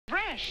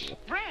fresh,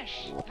 fresh,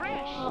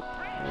 fresh,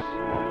 fresh.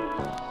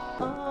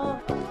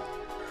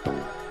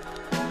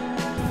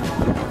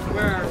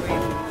 Where are we?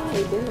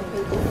 Hey, dinner.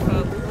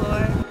 Oh,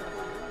 boy.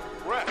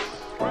 Fresh.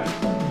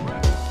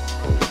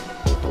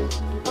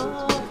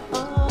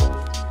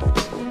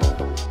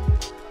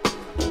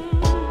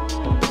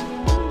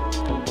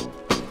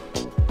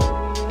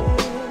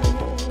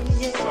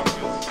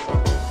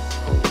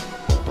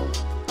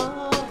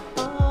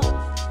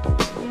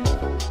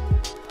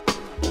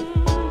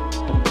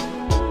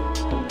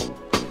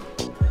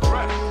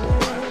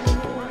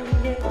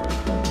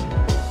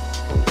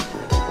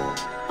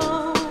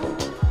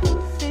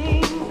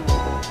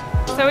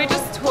 So we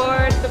just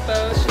toured the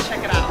boat to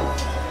check it out.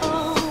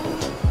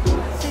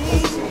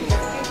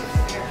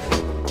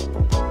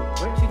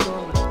 Where'd you go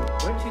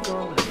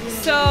with it?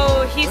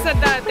 So he said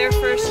that their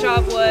first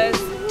job was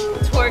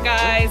tour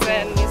guys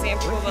and museum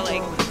people, but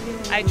like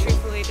I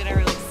truthfully didn't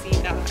really see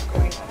that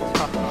going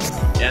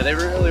on. Yeah, they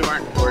really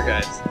weren't tour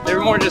guides. They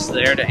were more just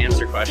there to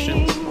answer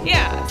questions.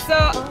 Yeah,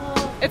 so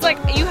it's like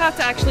you have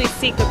to actually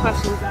seek the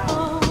questions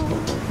out.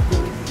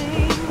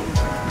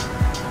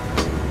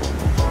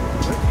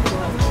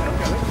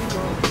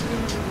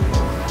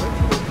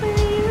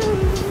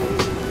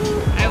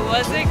 I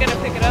wasn't gonna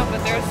pick it up,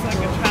 but there's like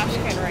a trash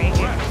can right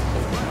here.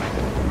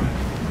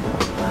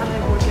 How did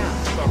it work out?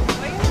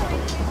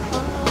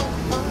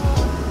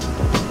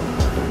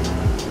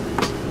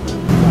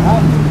 How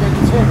do you get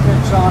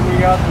tickets on the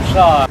other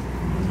side?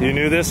 You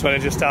knew this? Why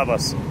didn't you just tell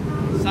us?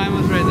 Sign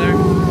was right there.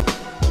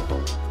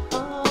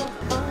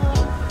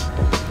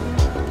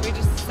 We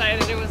just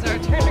decided it was our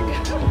turn to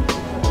go.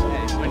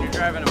 Hey, when you're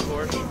driving a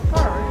Porsche.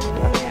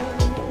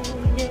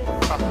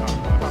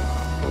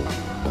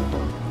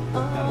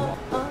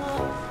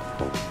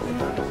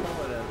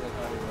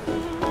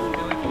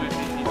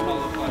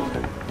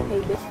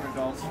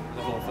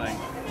 The whole thing.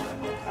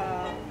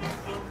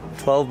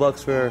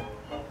 $12 for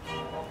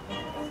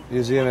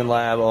museum and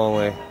lab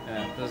only.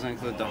 Yeah, it doesn't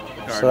include the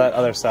garden. So that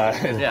other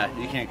side. Yeah,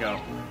 you can't go.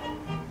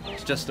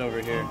 It's just over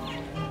here.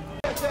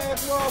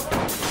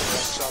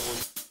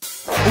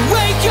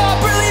 Wake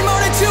up early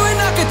morning to a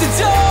knock at the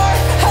door.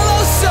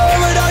 Hello sir,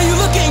 what are you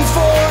looking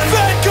for?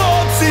 Then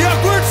comes the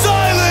awkward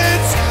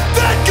silence.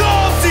 Then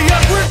comes the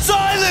awkward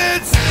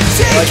silence.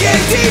 Take a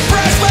deep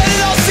breath, let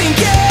it all sink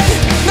in.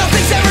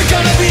 Nothing's ever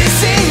gonna be the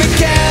same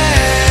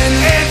again.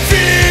 And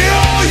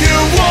feel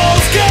your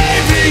walls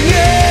caving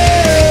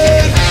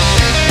in.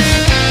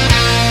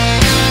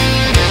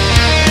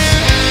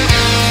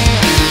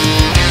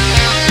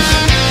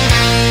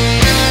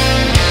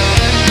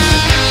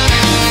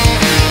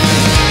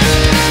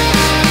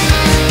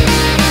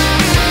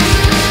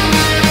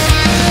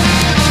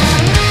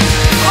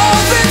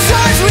 All the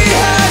times we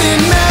had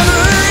in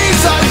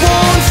memories I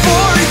won't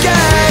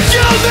forget.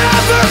 You'll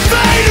never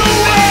fade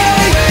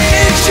away.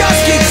 It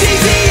just gets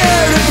easier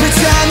to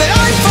pretend that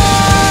I'm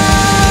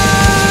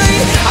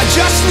fine. I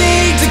just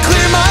need to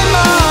clear my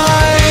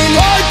mind.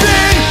 I've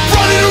been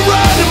running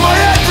around in my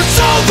head for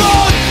so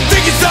long,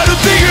 thinking how to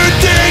figure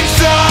things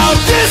out.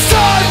 This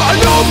time I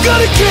know I'm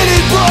gonna get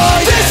it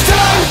right. This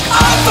time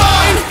I'm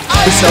fine.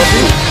 I've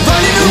been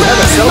running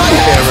around in my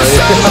head for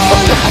so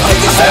long,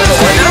 thinking how to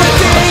figure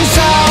things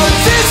out.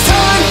 This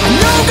time I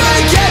know I'm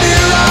gonna get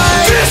it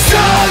right. This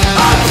time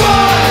I'm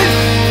fine.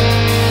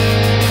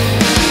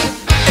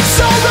 It's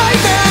alright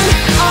man,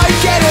 I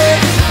get it.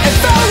 It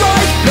felt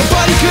like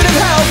nobody could have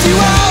helped you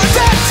out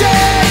that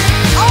day.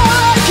 All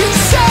I can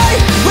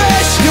say,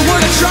 wish you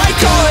would've tried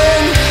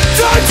calling.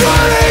 Time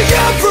turning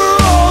out for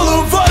all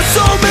of us,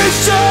 so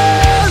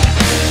mission.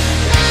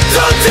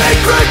 Don't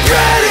take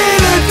regret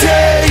in a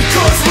day,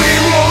 cause we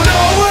won't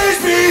always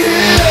be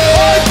here.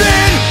 I've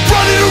been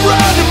running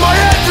around in my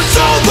head for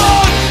so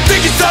long,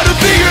 thinking how to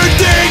figure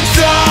things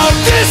out.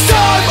 This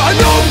time I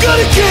know I'm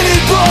gonna get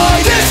it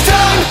right. This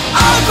time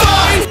I'm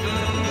fine.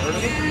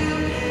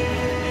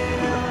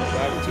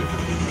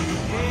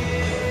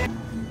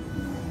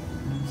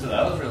 So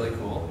that was really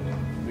cool.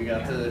 We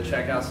got to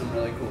check out some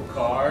really cool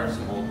cars,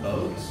 some old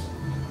boats.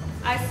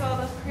 I saw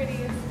the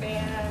prettiest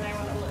van and I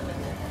want to live in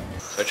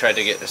it. So I tried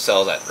to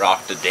sell that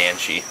rock to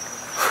Danchi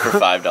for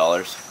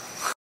 $5.